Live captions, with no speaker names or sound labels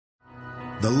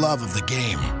the love of the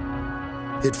game.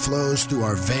 It flows through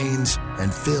our veins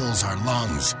and fills our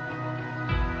lungs.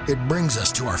 It brings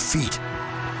us to our feet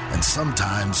and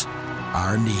sometimes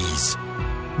our knees.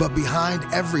 But behind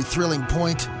every thrilling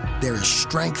point, there is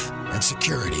strength and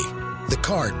security. The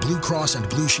card Blue Cross and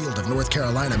Blue Shield of North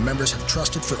Carolina members have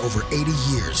trusted for over 80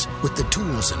 years with the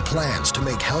tools and plans to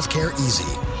make healthcare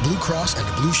easy. Blue Cross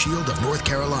and Blue Shield of North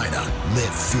Carolina.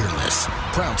 Live fearless.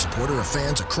 Proud supporter of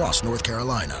fans across North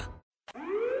Carolina.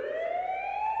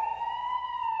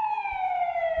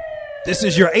 This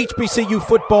is your HBCU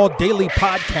Football Daily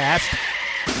Podcast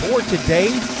for today,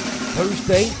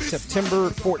 Thursday,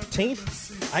 September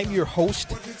 14th. I'm your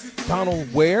host,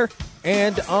 Donald Ware,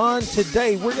 and on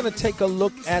today, we're going to take a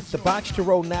look at the Box to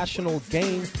Row National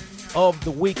Game of the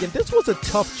Week, and this was a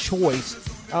tough choice.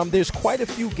 There's quite a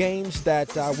few games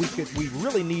that we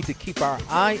really need to keep our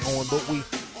eye on, but we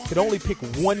could only pick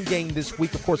one game this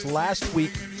week. Of course, last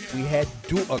week we had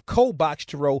a co-Box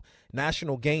to Row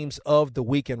National Games of the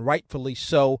Week, and rightfully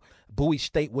so. Bowie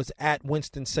State was at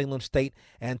Winston-Salem State,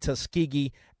 and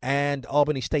Tuskegee and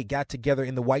Albany State got together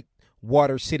in the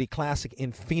Whitewater City Classic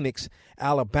in Phoenix,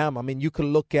 Alabama. I mean, you could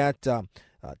look at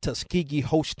Tuskegee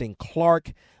hosting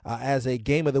Clark as a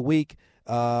game of the week.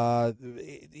 Clark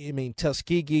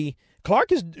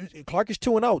is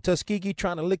 2-0. Tuskegee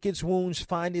trying to lick its wounds,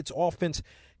 find its offense,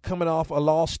 coming off a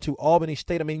loss to Albany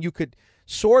State. I mean, you could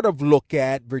sort of look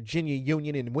at Virginia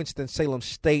Union and Winston-Salem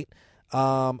State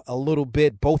a little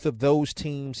bit. Both of those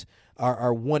teams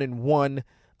are 1-1.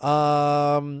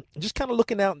 Just kind of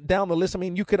looking down the list. I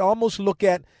mean, you could almost look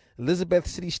at Elizabeth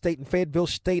City State and Fayetteville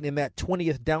State in that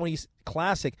 20th Down East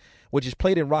Classic, which is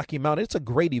played in Rocky Mount. It's a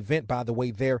great event, by the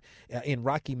way, there in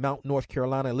Rocky Mount, North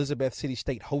Carolina. Elizabeth City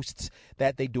State hosts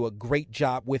that. They do a great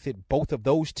job with it. Both of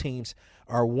those teams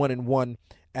are 1-1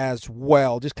 as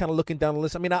well. Just kind of looking down the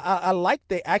list. I mean, I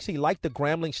actually like the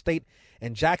Grambling State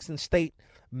and Jackson State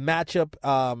matchup.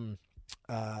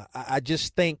 I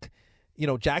just think,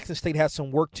 Jackson State has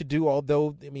some work to do,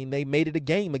 although, I mean, they made it a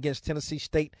game against Tennessee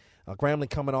State. Grambling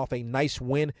coming off a nice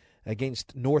win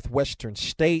against Northwestern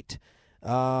State.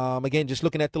 Again, just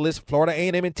looking at the list, Florida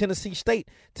A&M and Tennessee State.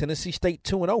 Tennessee State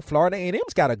 2-0. Florida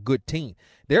A&M's got a good team.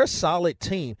 They're a solid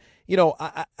team. It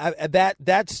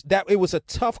was a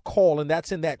tough call, and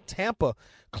that's in that Tampa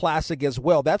Classic as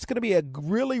well. That's going to be a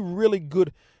really, really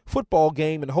good football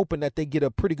game, and hoping that they get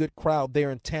a pretty good crowd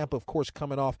there in Tampa, of course,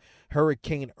 coming off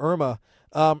Hurricane Irma.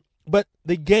 But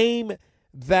the game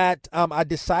that I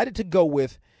decided to go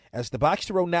with as the Box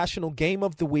to Row National Game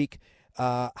of the Week,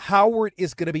 Howard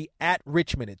is going to be at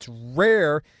Richmond. It's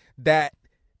rare that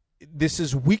this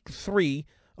is week 3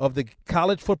 of the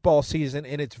college football season,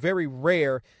 and it's very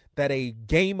rare that a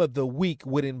game of the week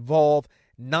would involve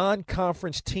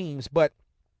non-conference teams. But,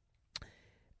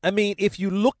 I mean, if you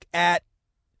look at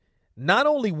not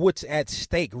only what's at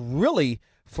stake, really,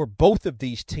 for both of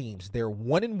these teams, they're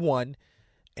 1-1,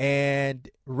 and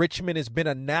Richmond has been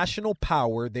a national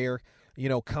power. They're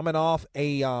coming off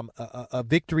a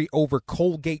victory over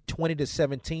Colgate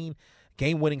 20-17,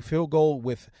 game-winning field goal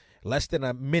with less than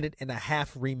a minute and a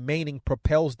half remaining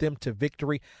propels them to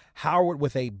victory. Howard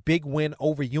with a big win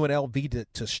over UNLV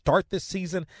to start this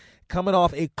season, coming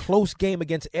off a close game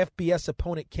against FBS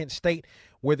opponent Kent State,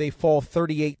 where they fall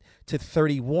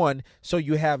 38-31. So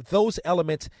you have those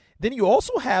elements. Then you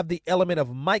also have the element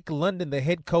of Mike London, the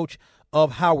head coach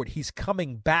of Howard. He's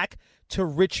coming back to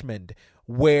Richmond,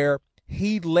 where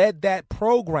he led that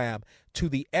program to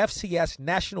the FCS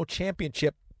National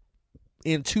Championship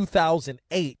in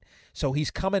 2008. So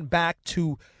he's coming back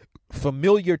to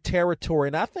familiar territory,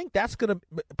 and I think that's going to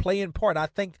play in part. I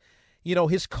think,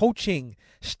 his coaching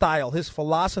style, his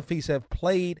philosophies have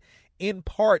played in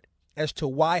part as to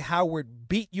why Howard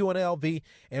beat UNLV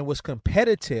and was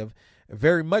competitive,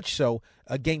 very much so,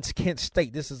 against Kent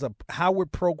State. This is a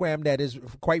Howard program that is,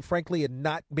 quite frankly, had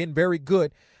not been very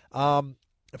good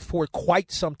for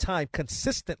quite some time,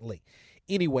 consistently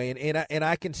anyway. And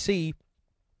I can see,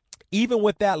 even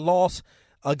with that loss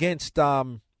against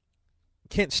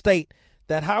Kent State,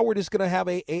 that Howard is going to have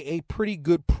a pretty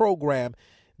good program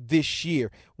this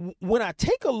year. When I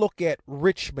take a look at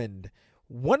Richmond,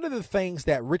 one of the things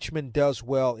that Richmond does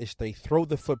well is they throw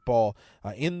the football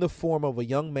in the form of a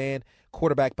young man,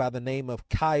 quarterback by the name of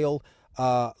Kyle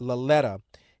Laletta.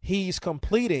 He's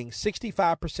completing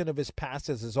 65% of his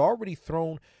passes, has already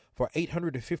thrown for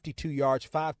 852 yards,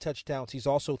 5 touchdowns. He's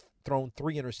also thrown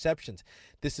 3 interceptions.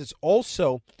 This is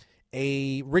also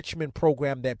a Richmond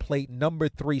program that played number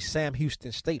 3 Sam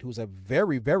Houston State, who's a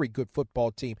very, very good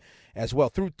football team as well.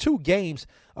 Through 2 games,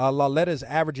 Laletta is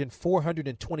averaging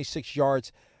 426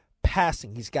 yards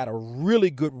passing. He's got a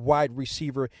really good wide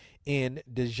receiver in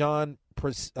Dejon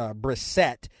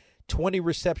Brissett. 20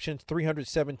 receptions,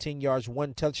 317 yards,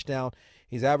 1 touchdown.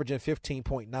 He's averaging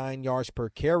 15.9 yards per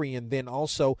carry. And then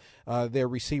also their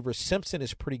receiver Simpson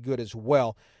is pretty good as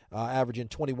well, averaging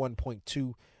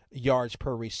 21.2 yards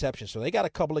per reception. So they got a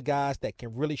couple of guys that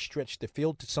can really stretch the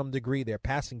field to some degree. Their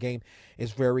passing game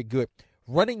is very good.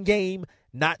 Running game,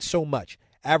 not so much,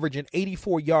 averaging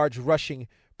 84 yards rushing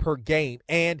per game.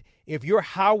 And if you're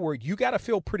Howard, you got to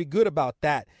feel pretty good about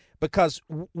that, because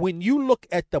when you look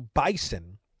at the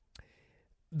Bison,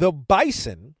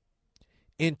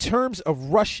 in terms of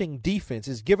rushing defense,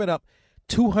 is giving up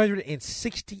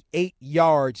 268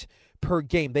 yards per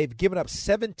game. They've given up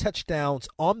 7 touchdowns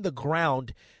on the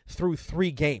ground through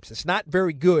 3 games. It's not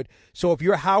very good. So if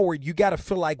you're Howard, you got to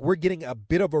feel like we're getting a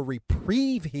bit of a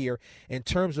reprieve here in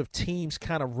terms of teams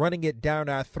kind of running it down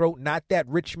our throat. Not that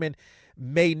Richmond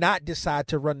may not decide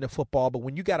to run the football, but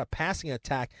when you got a passing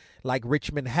attack like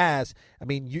Richmond has, I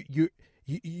mean, you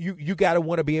got to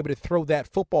want to be able to throw that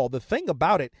football. The thing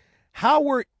about it,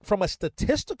 Howard, from a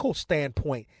statistical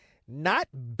standpoint, not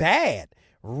bad,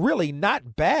 really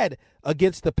not bad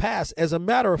against the pass. As a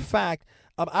matter of fact,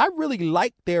 I really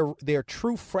like their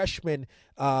true freshman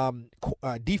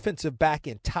defensive back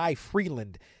in Ty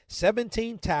Freeland.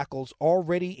 17 tackles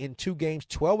already in 2 games,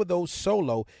 12 of those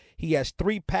solo. He has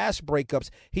 3 pass breakups.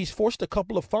 He's forced a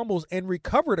couple of fumbles and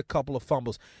recovered a couple of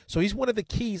fumbles. So he's one of the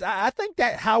keys. I think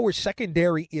that Howard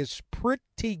secondary is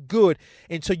pretty good.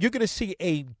 And so you're going to see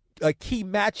a key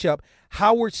matchup,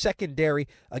 Howard secondary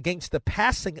against the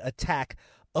passing attack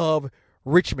of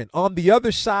Richmond. On the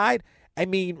other side, I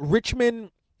mean,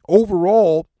 Richmond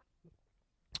overall,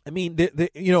 I mean,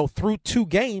 through 2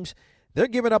 games, they're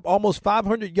giving up almost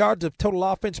 500 yards of total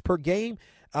offense per game,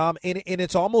 and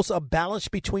it's almost a balance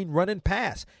between run and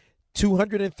pass.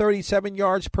 237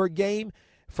 yards per game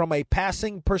from a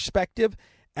passing perspective,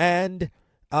 and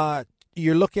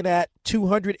you're looking at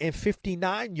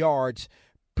 259 yards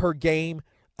per game.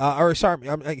 It's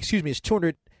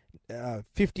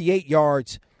 258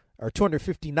 yards or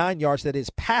 259 yards that is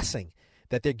passing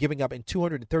that they're giving up, and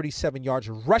 237 yards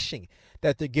rushing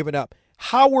that they're giving up.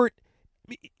 Howard,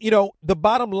 the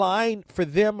bottom line for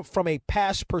them from a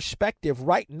pass perspective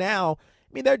right now,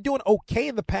 I mean, they're doing okay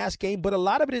in the pass game, but a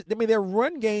lot of it is, I mean, their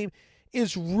run game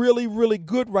is really, really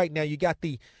good right now. You got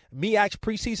the MEAC's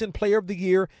preseason player of the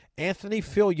year, Anthony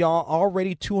Filyaw,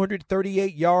 already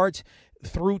 238 yards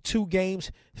through 2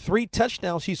 games, 3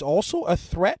 touchdowns. He's also a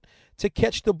threat to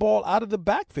catch the ball out of the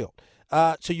backfield.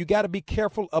 So you got to be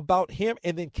careful about him.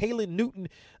 And then Kalen Newton,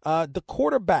 the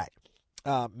quarterback,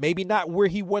 maybe not where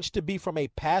he wants to be from a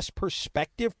pass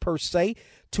perspective per se.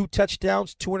 2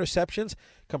 touchdowns, 2 interceptions,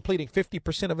 completing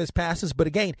 50% of his passes. But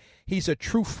again, he's a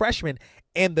true freshman.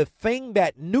 And the thing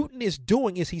that Newton is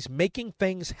doing is he's making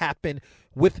things happen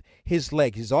with his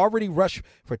legs. He's already rushed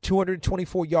for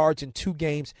 224 yards in 2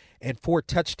 games and 4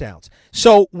 touchdowns.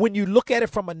 So when you look at it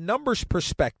from a numbers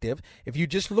perspective, if you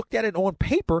just looked at it on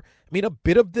paper, I mean, a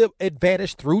bit of the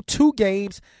advantage through 2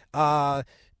 games.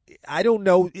 I don't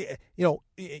know,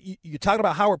 you're talking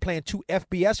about Howard playing 2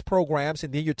 FBS programs,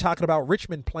 and then you're talking about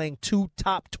Richmond playing 2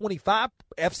 top 25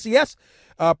 FCS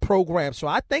programs. So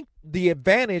I think the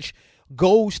advantage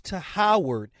goes to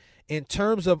Howard in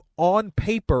terms of on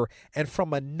paper and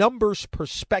from a numbers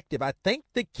perspective. I think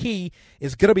the key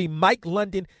is going to be Mike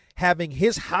London having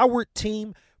his Howard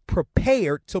team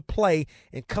prepared to play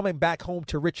and coming back home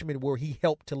to Richmond, where he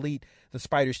helped to lead the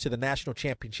Spiders to the national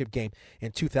championship game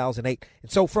in 2008.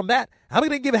 And so from that, I'm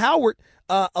going to give Howard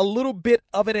a little bit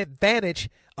of an advantage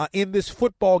in this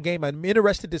football game. I'm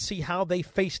interested to see how they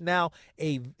face now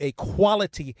a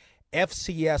quality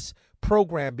FCS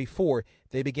program before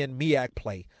they begin MEAC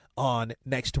play on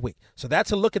next week. So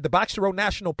that's a look at the Box to Row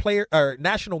national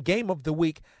game of the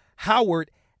week. Howard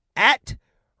at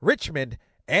Richmond.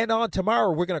 And on tomorrow,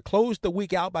 we're going to close the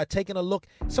week out by taking a look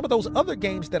at some of those other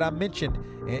games that I mentioned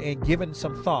and giving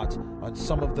some thoughts on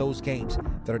some of those games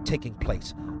that are taking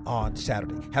place on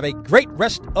Saturday. Have a great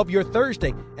rest of your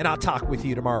Thursday, and I'll talk with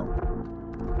you tomorrow.